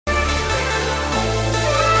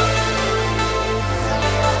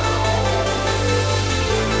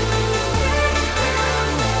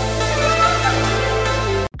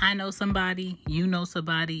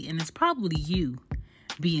somebody, and it's probably you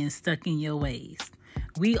being stuck in your ways.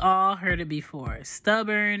 We all heard it before.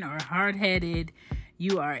 Stubborn or hard-headed,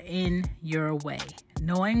 you are in your way.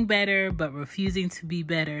 Knowing better but refusing to be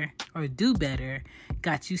better or do better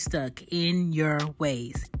got you stuck in your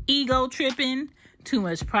ways. Ego tripping, too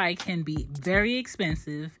much pride can be very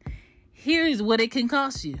expensive. Here's what it can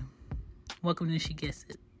cost you. Welcome to She Gets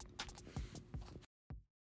It.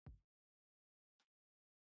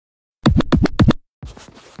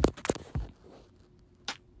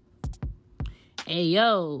 Hey,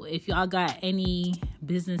 yo, if y'all got any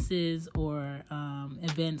businesses or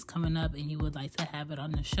events coming up and you would like to have it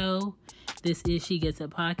on the show, this is She Gets It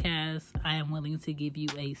Podcast. I am willing to give you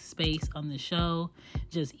a space on the show.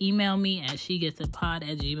 Just email me at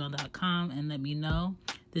shegetitpod@gmail.com and let me know.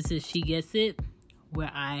 This is She Gets It,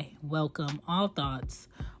 where I welcome all thoughts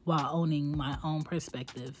while owning my own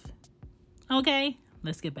perspective. Okay,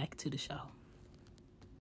 let's get back to the show.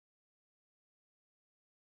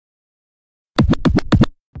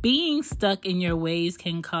 Being stuck in your ways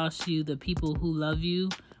can cost you the people who love you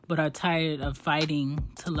but are tired of fighting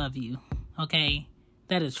to love you. Okay?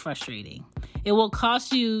 That is frustrating. It will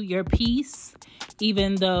cost you your peace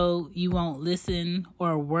even though you won't listen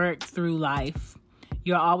or work through life.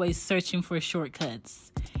 You're always searching for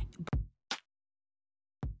shortcuts.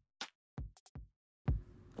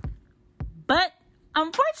 But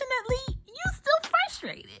unfortunately, you're still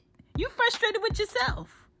frustrated. You're frustrated with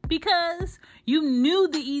yourself. Because you knew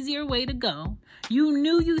the easier way to go. You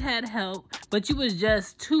knew you had help, but you was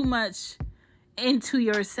just too much into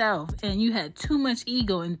yourself. And you had too much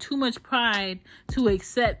ego and too much pride to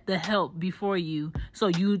accept the help before you. So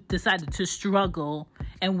you decided to struggle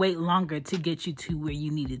and wait longer to get you to where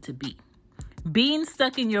you needed to be. Being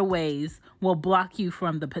stuck in your ways will block you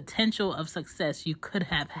from the potential of success you could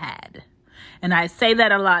have had. And I say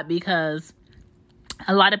that a lot because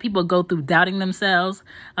a lot of people go through doubting themselves.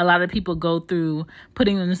 A lot of people go through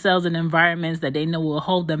putting themselves in environments that they know will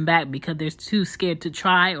hold them back because they're too scared to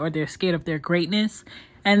try or they're scared of their greatness.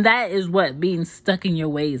 And that is what being stuck in your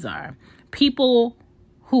ways are. People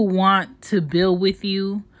who want to build with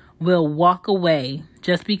you will walk away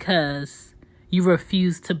just because you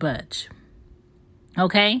refuse to budge.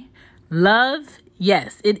 Okay? Love,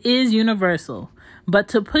 yes, it is universal. But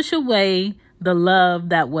to push away the love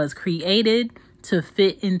that was created to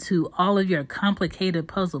fit into all of your complicated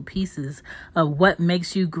puzzle pieces of what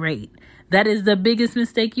makes you great, that is the biggest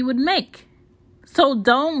mistake you would make. So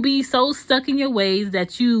don't be so stuck in your ways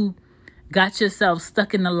that you got yourself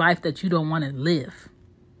stuck in the life that you don't want to live.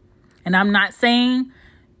 And I'm not saying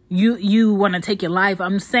you want to take your life.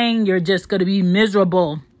 I'm saying you're just going to be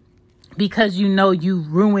miserable because you know you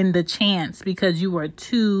ruined the chance because you were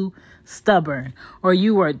too stubborn or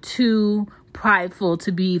you were too prideful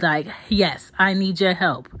to be like, yes, I need your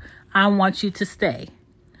help. I want you to stay.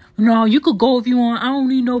 No, you could go if you want. I don't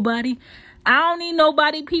need nobody. I don't need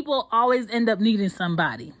nobody. People always end up needing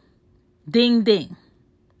somebody. Ding, ding.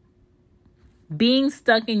 Being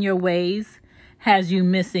stuck in your ways has you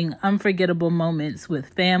missing unforgettable moments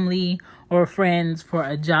with family or friends for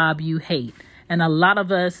a job you hate. And a lot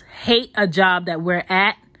of us hate a job that we're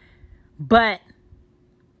at, but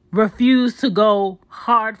refuse to go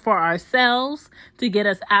hard for ourselves to get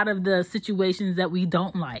us out of the situations that we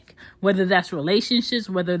don't like. Whether that's relationships,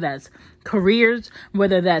 whether that's careers,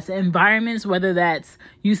 whether that's environments, whether that's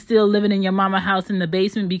you still living in your mama house in the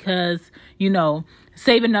basement because,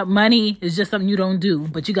 saving up money is just something you don't do,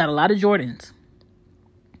 but you got a lot of Jordans.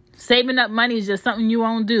 Saving up money is just something you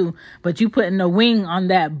won't do, but you putting a wing on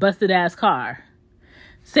that busted ass car.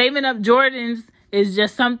 Saving up Jordans is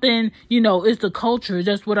just something, it's the culture.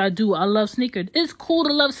 Just what I do. I love sneakers. It's cool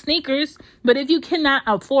to love sneakers, but if you cannot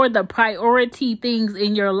afford the priority things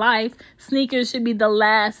in your life, sneakers should be the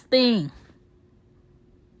last thing.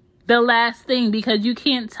 The last thing, because you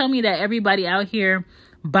can't tell me that everybody out here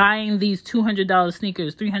buying these $200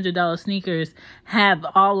 sneakers, $300 sneakers have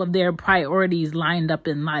all of their priorities lined up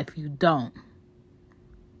in life. You don't.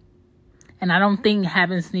 And I don't think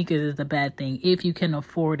having sneakers is a bad thing if you can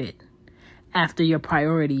afford it after your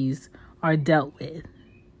priorities are dealt with.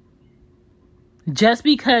 Just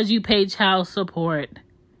because you pay child support,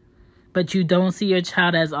 but you don't see your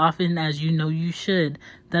child as often as you know you should,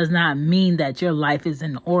 does not mean that your life is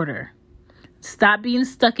in order. Stop being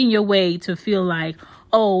stuck in your way to feel like,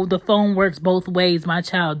 oh, the phone works both ways. My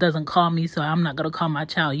child doesn't call me, so I'm not going to call my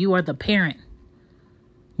child. You are the parent.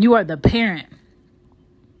 You are the parent.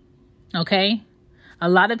 Okay? A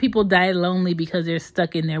lot of people die lonely because they're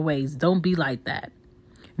stuck in their ways. Don't be like that.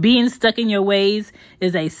 Being stuck in your ways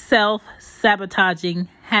is a self-sabotaging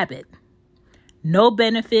habit. no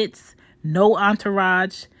benefits, no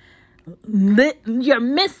entourage. You're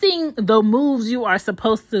missing the moves you are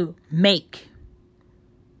supposed to make.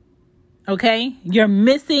 Okay? You're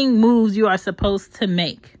missing moves you are supposed to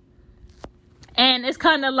make. And it's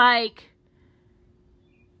kind of like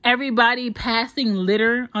everybody passing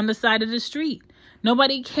litter on the side of the street.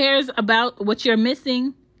 Nobody cares about what you're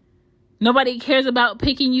missing. Nobody cares about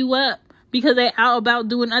picking you up because they're out about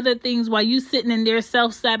doing other things while you sitting in there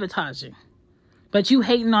self-sabotaging. But you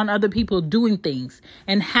hating on other people doing things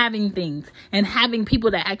and having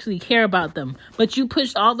people that actually care about them. But you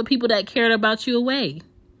pushed all the people that cared about you away.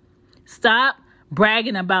 Stop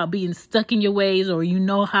bragging about being stuck in your ways, or you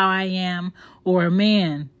know how I am, or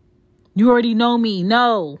man, you already know me.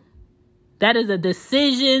 No, that is a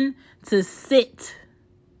decision to sit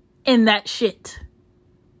in that shit.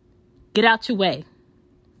 Get out your way.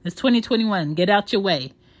 It's 2021. Get out your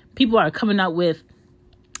way. People are coming up with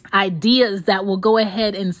ideas that will go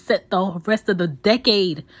ahead and set the rest of the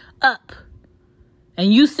decade up.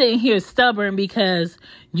 And you sitting here stubborn because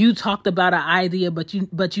you talked about an idea, but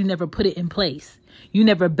you never put it in place. You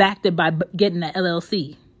never backed it by getting an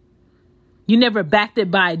LLC. You never backed it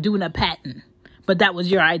by doing a patent, but that was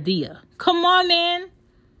your idea. Come on, man.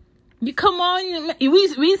 Come on. We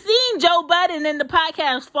seen Joe Budden in the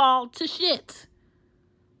podcast fall to shit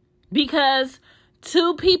because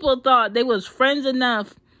two people thought they was friends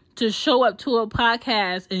enough to show up to a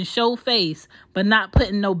podcast and show face, but not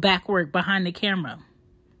putting no back work behind the camera.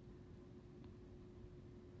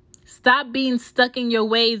 Stop being stuck in your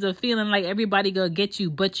ways of feeling like everybody gonna get you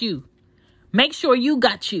but you. Make sure you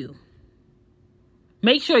got you.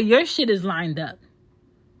 Make sure your shit is lined up.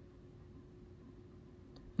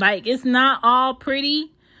 Like, it's not all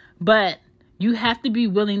pretty, but you have to be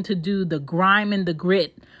willing to do the grime and the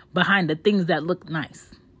grit behind the things that look nice.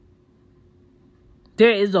 There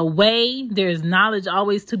is a way. There is knowledge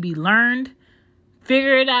always to be learned.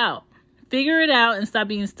 Figure it out. Figure it out and stop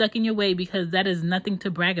being stuck in your way, because that is nothing to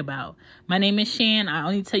brag about. My name is Shan. I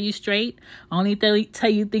only tell you straight. I only tell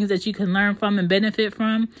you things that you can learn from and benefit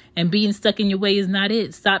from. And being stuck in your way is not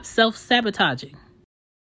it. Stop self-sabotaging.